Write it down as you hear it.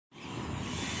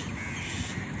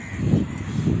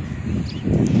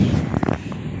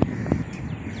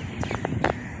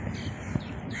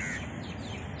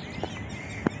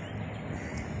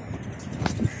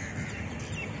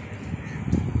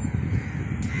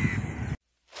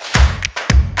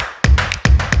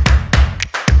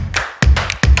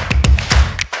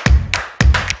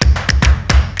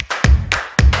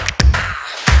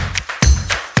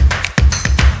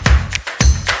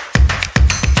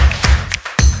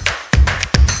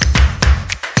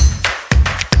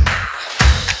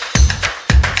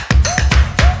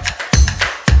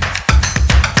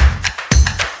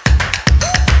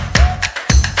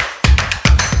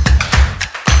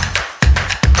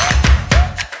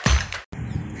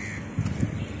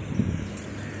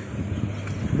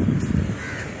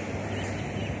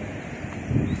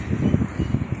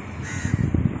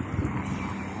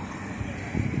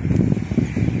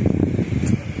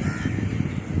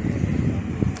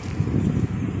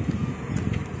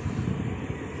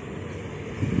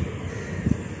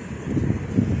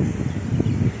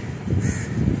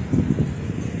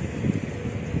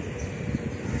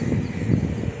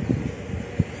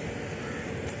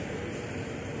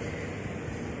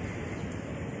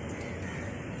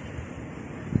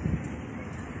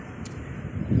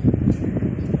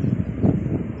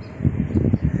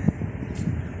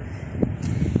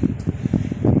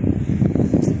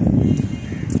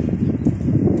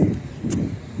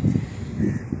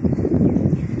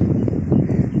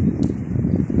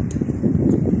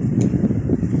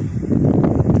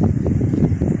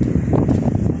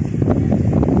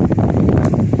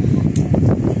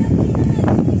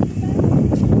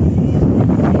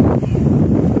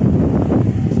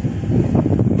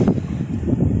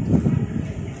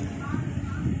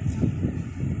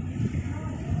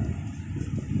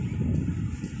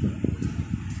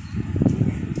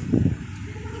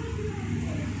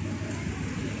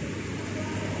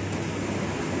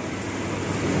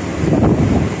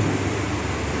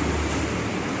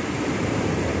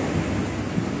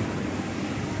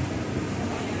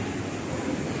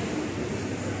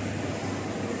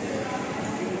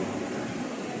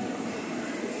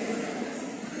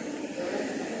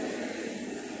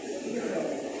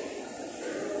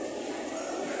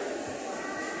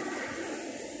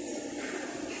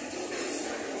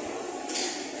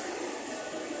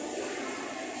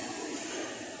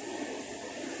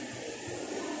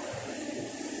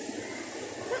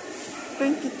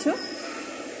22.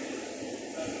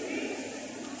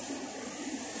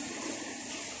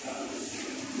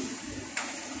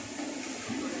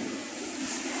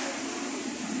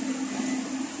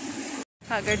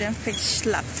 Haggard and Fish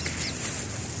Lock.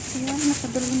 Ayan,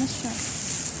 nakadulo na siya.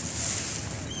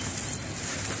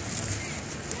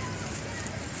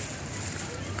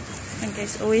 Ayan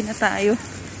guys, uwi na tayo.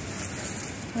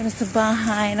 Uwi na sa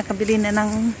bahay. Nakabili na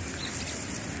ng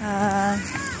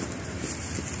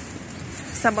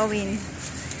sabawin.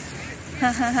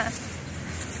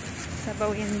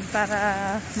 Sabawin para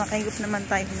makahigop naman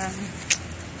tayo ng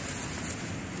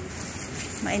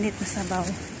mainit na sabaw.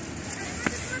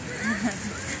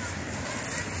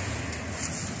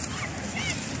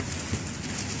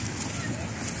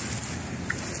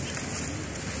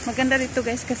 Maganda dito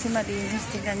guys kasi malinis.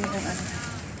 Tingnan nyo yung ano.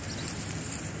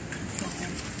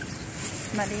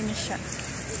 Malinis siya.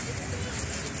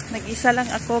 Nag-isa lang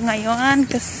ako ngayon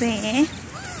kasi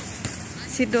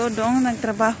si Dodong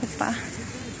nagtrabaho pa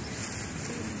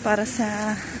para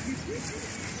sa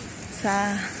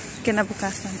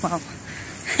kinabukasan. Wow.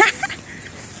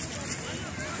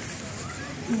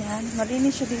 Yan,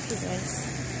 malinis siya dito guys.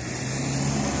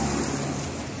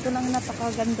 Ito lang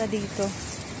napakaganda dito.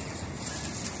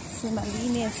 Si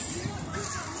malinis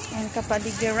ang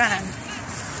kapaligiran.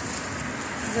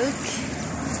 Look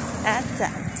at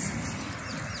that.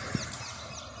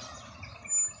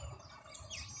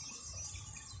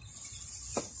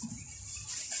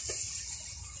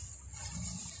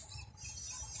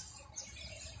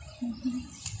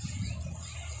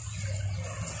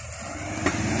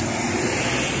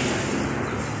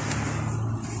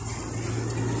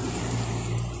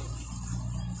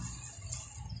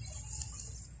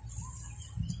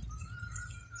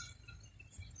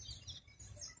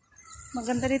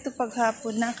 Maganda dito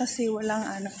paghapon na kasi walang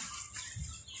ano.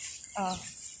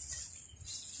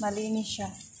 Malinis siya.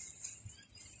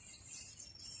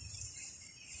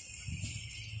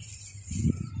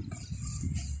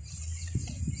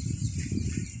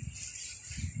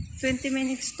 $20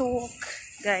 minutes to walk,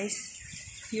 guys.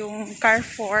 Yung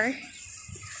Carrefour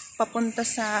papunta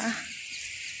sa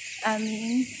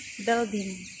aming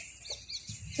building.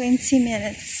 20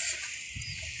 minutes.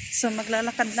 So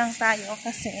maglalakad lang tayo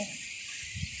kasi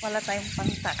wala tayong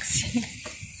pang taxi.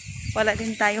 wala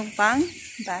din tayong pang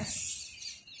bus.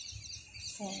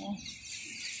 So,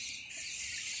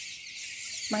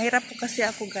 mahirap po kasi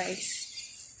ako guys.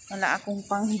 Wala akong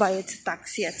pang bayad sa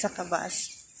taxi at sa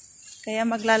bus. Kaya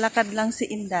maglalakad lang si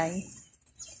Inday.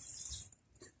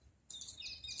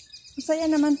 Masaya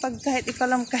naman pag kahit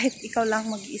ikaw lang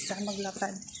mag-isa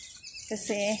maglakad.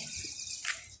 Kasi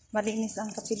malinis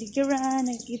ang kapiligiran,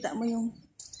 nakikita mo yung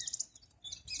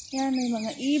yan, may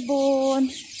mga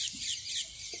ibon.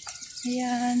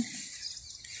 Ayan.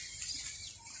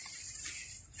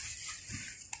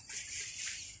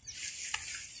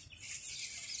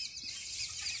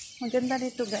 Maganda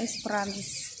dito guys,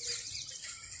 promise.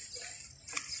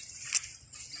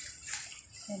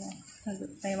 Ayan,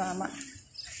 nagot tayo mama.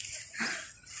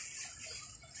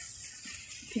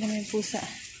 Tingnan mo yung pusa.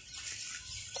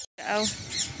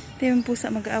 Tingnan mo yung pusa,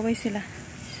 mag-aaway sila.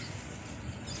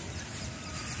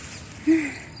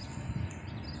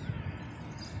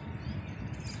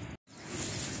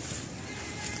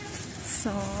 So,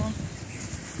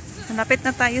 malapit na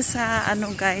tayo sa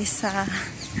ano guys, sa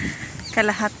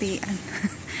kalahatian.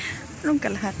 Anong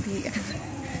kalahatian?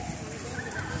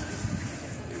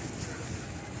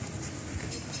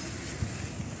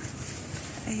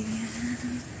 Ayan.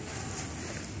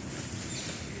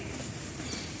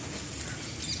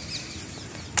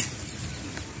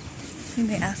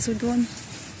 May aso doon.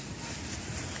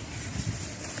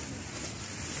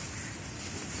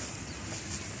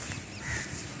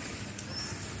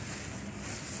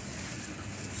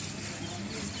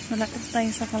 Malapit tayo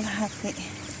sa kalahati.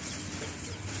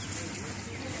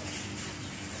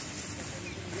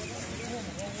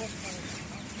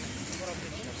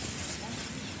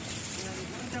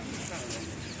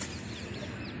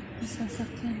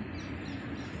 Sasakyan.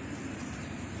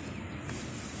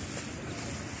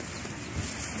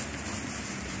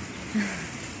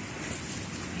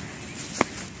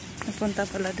 Napunta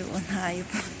pala doon, hayop.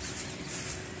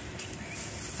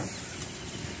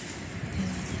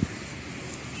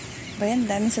 Bayan,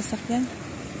 dami sasakyan.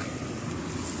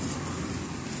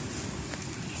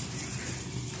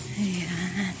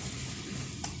 Ayan.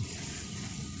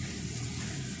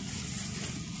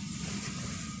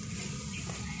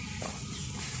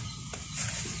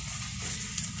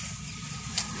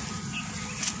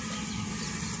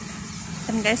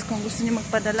 And guys, kung gusto niyo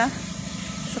magpadala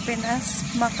sa Pinas,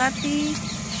 Makati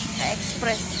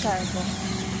Express Cargo.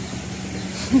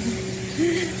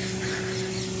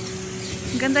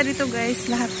 Ganda dito guys,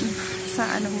 lahat sa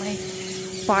ano may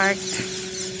park.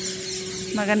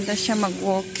 Maganda siya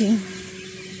mag-walking.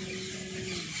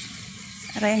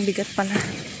 Aray, ang bigat pala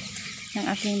ng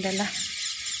aking dala.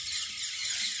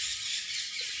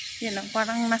 Yan lang,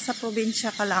 parang nasa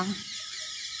probinsya ka lang.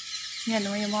 Yan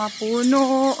o, yung mga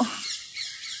puno.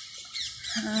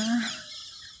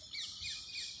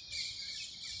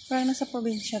 Parang nasa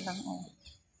probinsya lang, oh.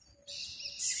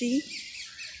 See?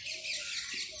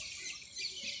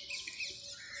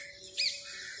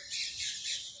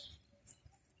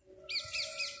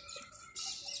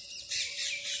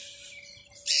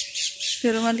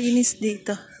 Pero malinis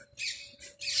dito.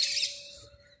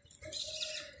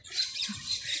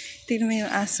 Tingnan mo yung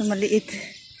aso maliit.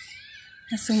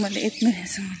 Asong maliit na,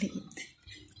 asong maliit.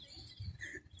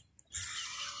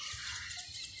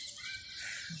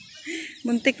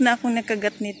 Muntik na akong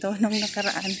nakagat nito nung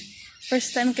nakaraan.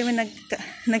 First time kami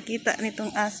nagkita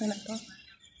nitong aso na to.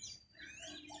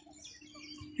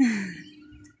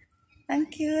 Ang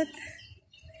cute.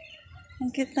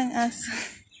 Ang cute ng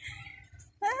aso.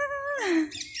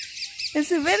 It's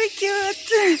very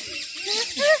cute.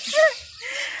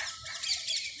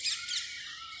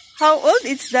 How old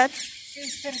is that?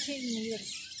 She's 13 years.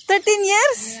 13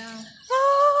 years? Yeah.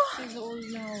 Oh. She's old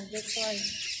now. That's why.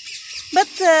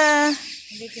 But,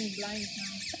 Getting blind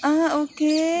now.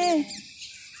 okay.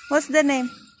 What's the name?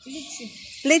 Litchi.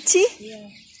 Litchi? Yeah.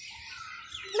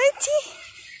 Litchi?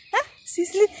 Huh?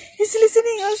 He's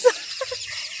listening also.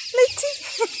 Litchi.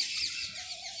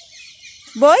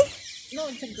 Boy? No,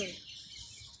 it's a girl.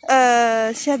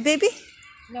 Siya baby?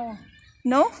 No.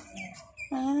 No?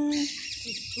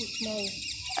 She's too small.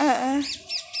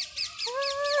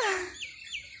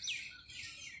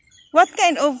 What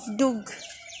kind of dog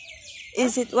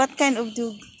is it? What kind of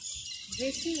dog?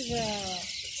 This is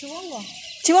Chihuahua.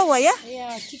 Chihuahua, yeah?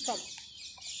 Yeah, Chikap.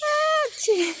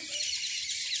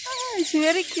 It's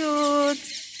very cute.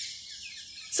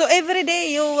 So every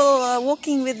day you will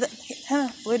walking with the.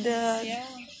 Yeah,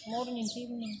 morning,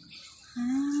 evening.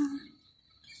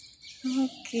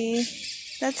 Okay,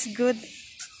 that's good.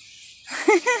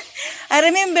 I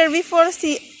remember before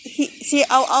she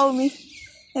ow me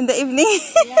in the evening.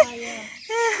 Yeah.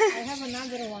 I have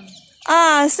another one.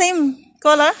 Ah, same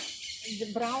color?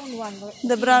 The brown one.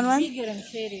 The brown one? Bigger and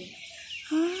cherry.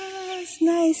 Ah, it's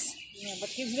nice. Yeah, but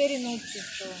he's very naughty,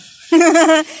 so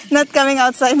Not coming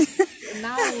outside.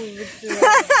 now with,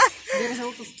 there's a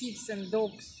lot of kids and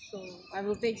dogs, so I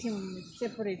will take him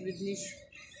separate with leash.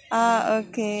 Ah,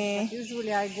 okay.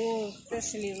 Usually I go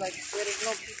especially like there is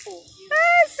no people.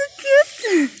 Ah, so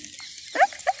cute.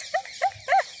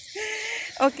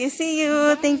 Okay, see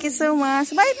you. Thank you so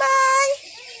much. Bye-bye.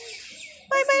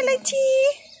 Bye-bye, Lechi.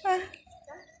 Ah,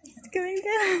 it's going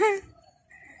down.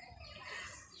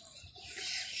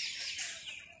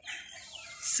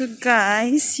 So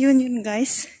guys, yun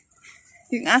guys.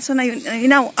 Yung aso na yun,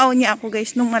 inaw-aw niya ako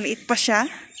guys nung maliit pa siya.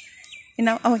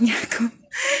 Inaw-aw niya ako.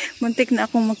 Muntik na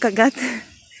akong magkagat.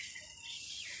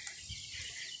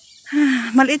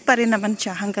 Maliit pa rin naman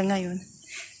siya hanggang ngayon.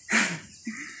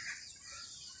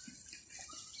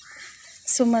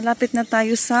 So malapit na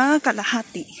tayo sa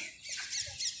kalahati.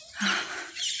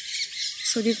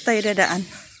 So dito tayo dadaan.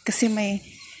 Kasi may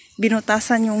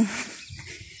binutasan yung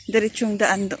diretsong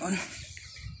daan doon.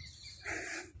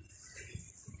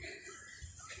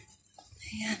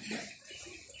 Ayan.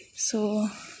 So,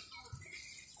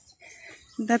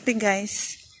 dati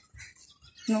guys,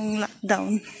 nung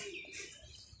lockdown,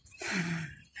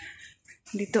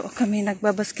 dito kami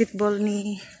nagbabasketball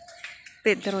ni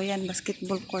Pedro. Yan,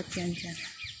 basketball court yan dyan.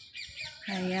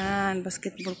 Ayan,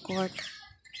 basketball court.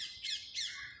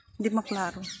 Hindi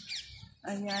maklaro.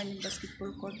 Ayan, yung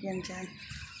basketball court yan dyan.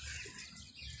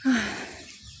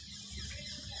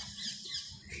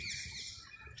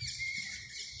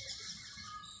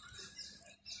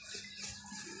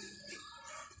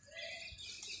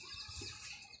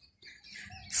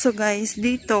 So guys,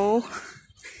 dito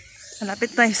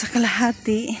malapit tayo sa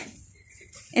kalahati.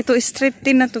 Ito street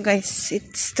 10 na to guys.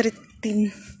 It's street 10.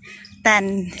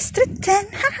 Street 10.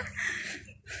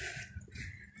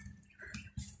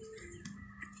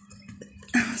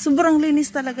 Sobrang linis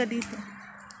talaga dito.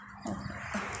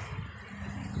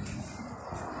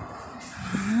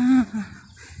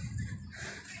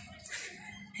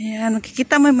 Ayan,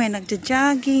 makikita mo may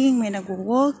nagja-jogging, may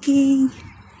nagwo-walking.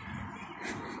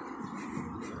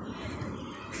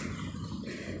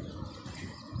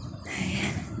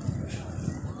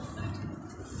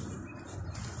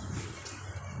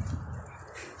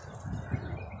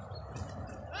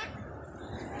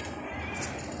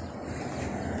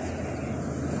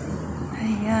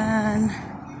 Ayan.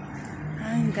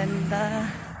 Ang ganda.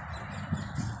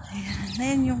 Ayan.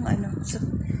 Ayan yung ano, sa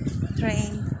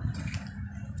train.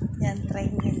 Yan,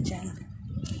 train yan dyan.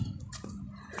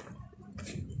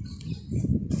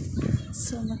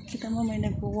 So, makita mo may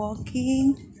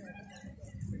nag-walking.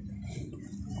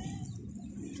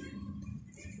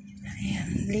 Ayan,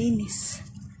 linis.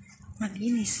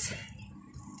 Malinis.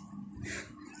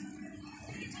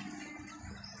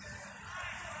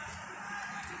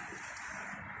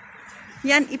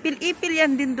 Yan, ipil-ipil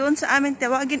yan din doon sa amin.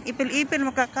 Tawagin, ipil-ipil.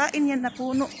 Makakain yan na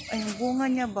puno. Ay, yung bunga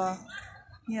niya ba?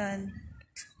 Yan.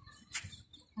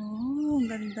 Oh, ang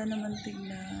ganda naman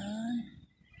tingnan.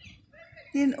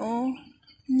 Yan, oh.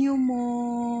 New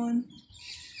moon.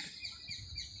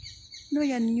 No,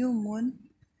 yan, new moon.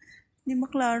 Hindi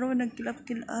maklaro.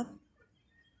 Nagkilap-kilap.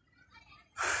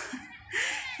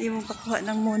 Hindi mo kakuha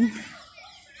ng moon.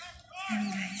 Yan,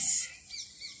 guys.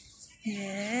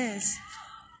 Yes.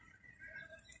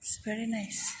 It's very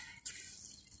nice.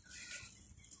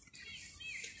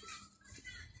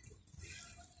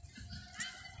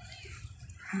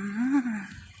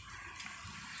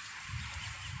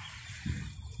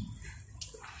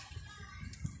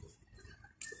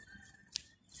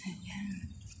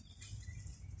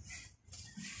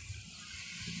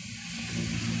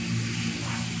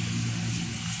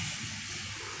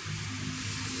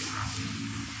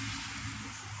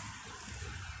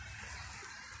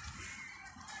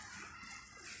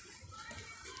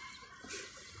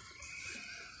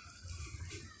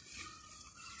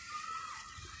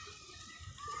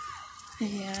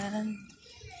 Ayan.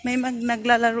 May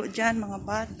naglalaro dyan, mga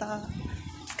bata.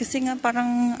 Kasi nga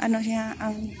parang ano siya,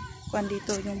 ang kuan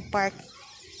dito, yung park.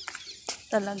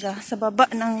 Talaga. Sa baba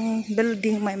ng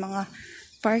building, may mga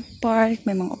park,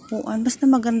 may mga upuan. Basta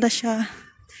maganda siya.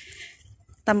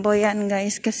 Tamboyan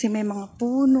guys, kasi may mga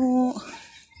puno.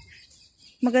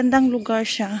 Magandang lugar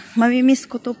siya. Mamimiss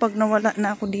ko to pag nawala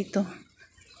na ako dito.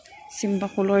 Simba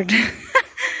ko Lord.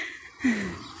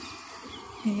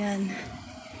 Ayan.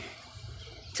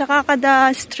 Tsaka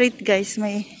kada street guys,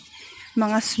 may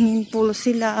mga swimming pool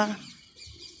sila.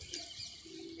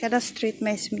 Kada street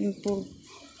may swimming pool.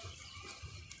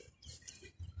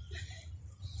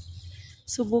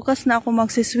 So bukas na ako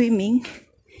magsiswimming.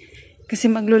 Kasi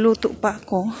magluluto pa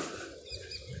ako.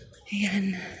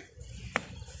 Ayan.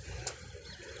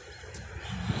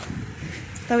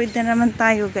 Tawid na naman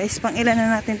tayo guys. Pang ilan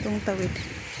na natin itong tawid?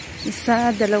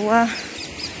 1, 2,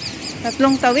 3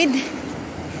 tawid.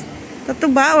 3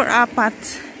 ba or 4?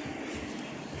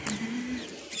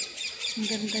 Ang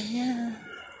ganda niya.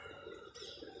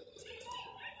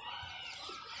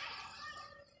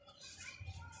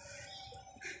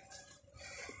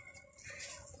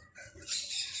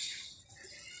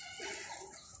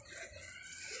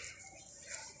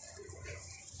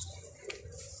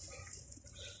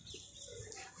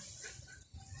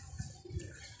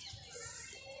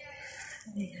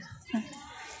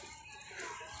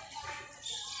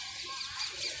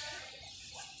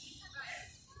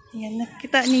 Ayan,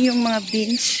 nakita niyo yung mga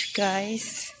bench,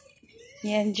 guys.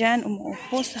 Ayan, dyan,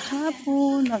 umuupo sa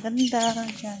hapon. Maganda,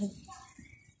 dyan.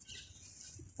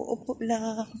 Uupo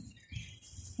lang.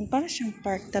 Para siyang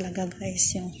park talaga,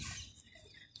 guys. Yung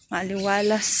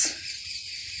maliwalas.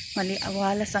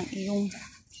 Maliwalas ang iyong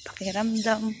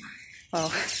pakiramdam.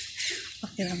 Wow.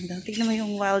 Pakiramdam. Tignan mo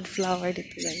yung wildflower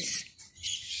dito, guys.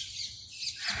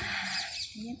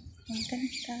 Ayan, ang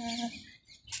ganda.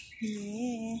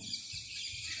 Yeah.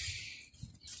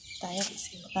 Tayo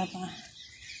kasi baka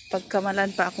pagkamalan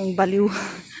pa akong baliw.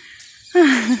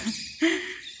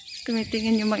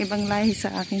 Tumitingin yung mga ibang lahi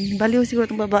sa akin. Baliw siguro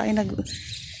itong babae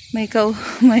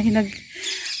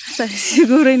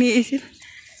siguro iniisip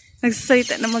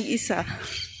nagsasalita na mag-isa.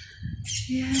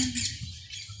 Ayan.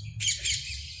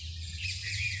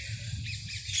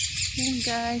 Ayan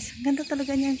guys, ang ganda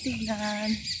talaga niyang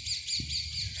tingnan.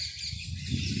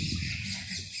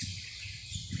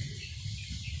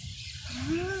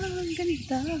 Ang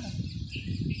ganda.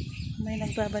 May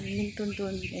nagbabadminton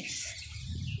doon guys.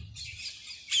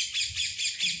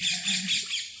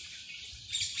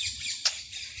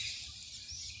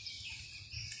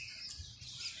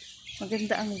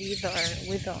 Maganda ang weather.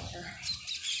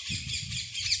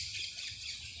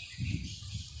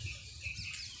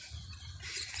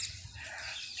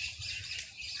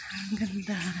 Ang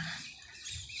ganda.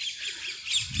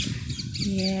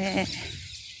 Yeah.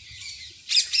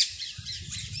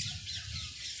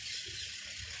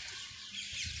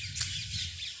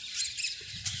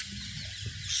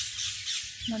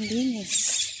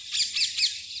 Malinis.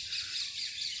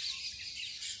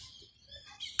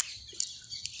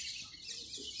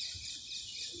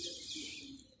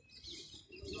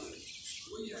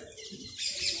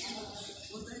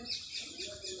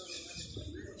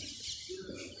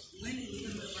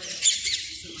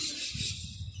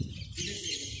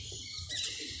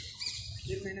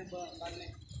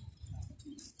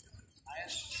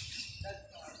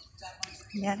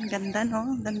 Yan, ganda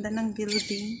no? Ganda ng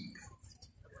building.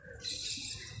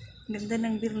 Ganda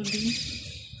ng building.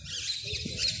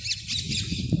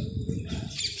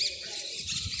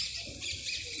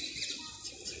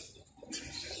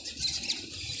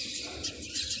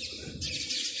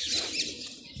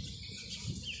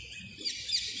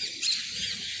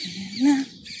 Ayan na.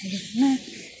 Ayan na.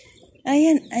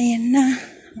 Ayan na.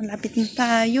 Malapit na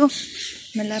tayo.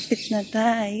 Malapit na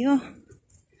tayo.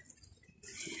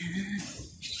 Ayan.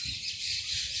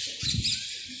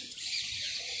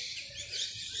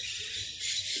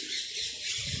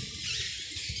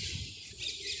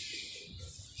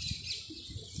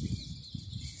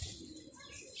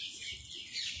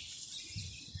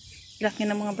 Laki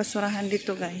ng mga basurahan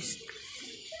dito guys.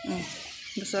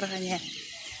 Basurahan niya.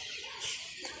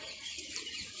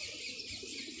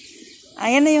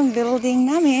 Ayan na yung building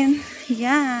namin.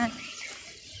 Yan.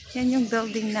 Yan yung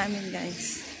building namin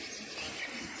guys.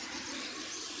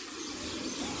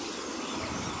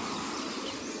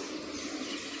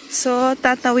 So,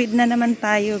 tatawid na naman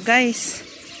tayo guys.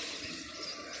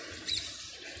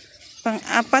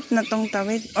 Pang-4 na tong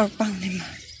tawid or pang-5.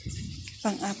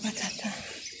 Pang-4 ata.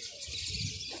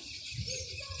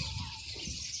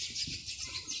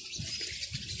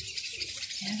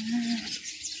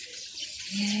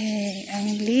 Yay,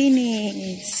 ang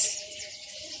linis.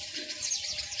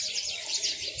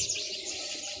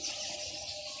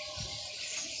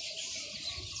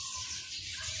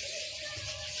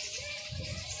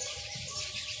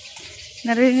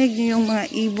 Narinig niyo yung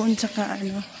mga ibon tsaka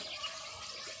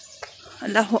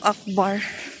Allahu Akbar.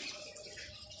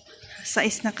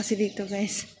 Sais na kasi dito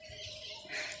guys.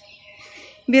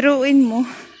 Biruin mo,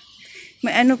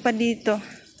 may pa dito.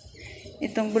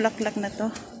 Itong bulaklak na to.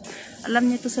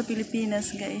 Alam niyo to sa Pilipinas,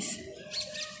 guys.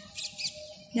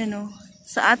 Yan o.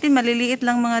 Sa atin, maliliit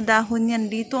lang mga dahon yan.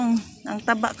 Dito, ang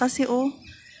taba kasi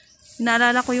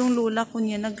naalala ko yung lula ko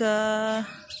niya.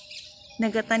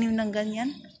 Nagatanim ng ganyan.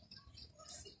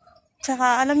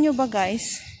 Tsaka alam nyo ba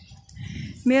guys,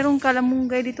 merong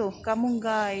kalamunggay dito.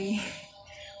 Kamunggay.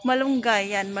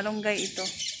 Malunggay yan. Malunggay ito.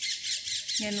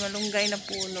 Yan, malunggay na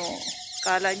puno.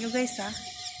 Kala nyo guys ha.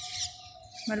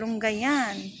 Malunggay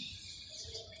yan.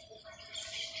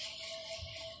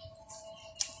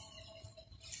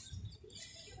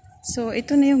 So,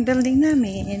 ito na yung building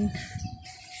namin.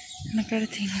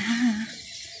 Nakarating na.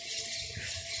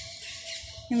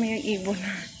 Yung may ibon.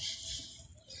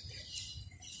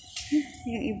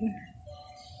 Yung ibon.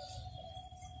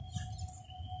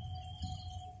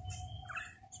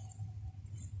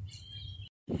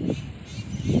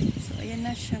 So, ayan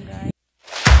na siya guys.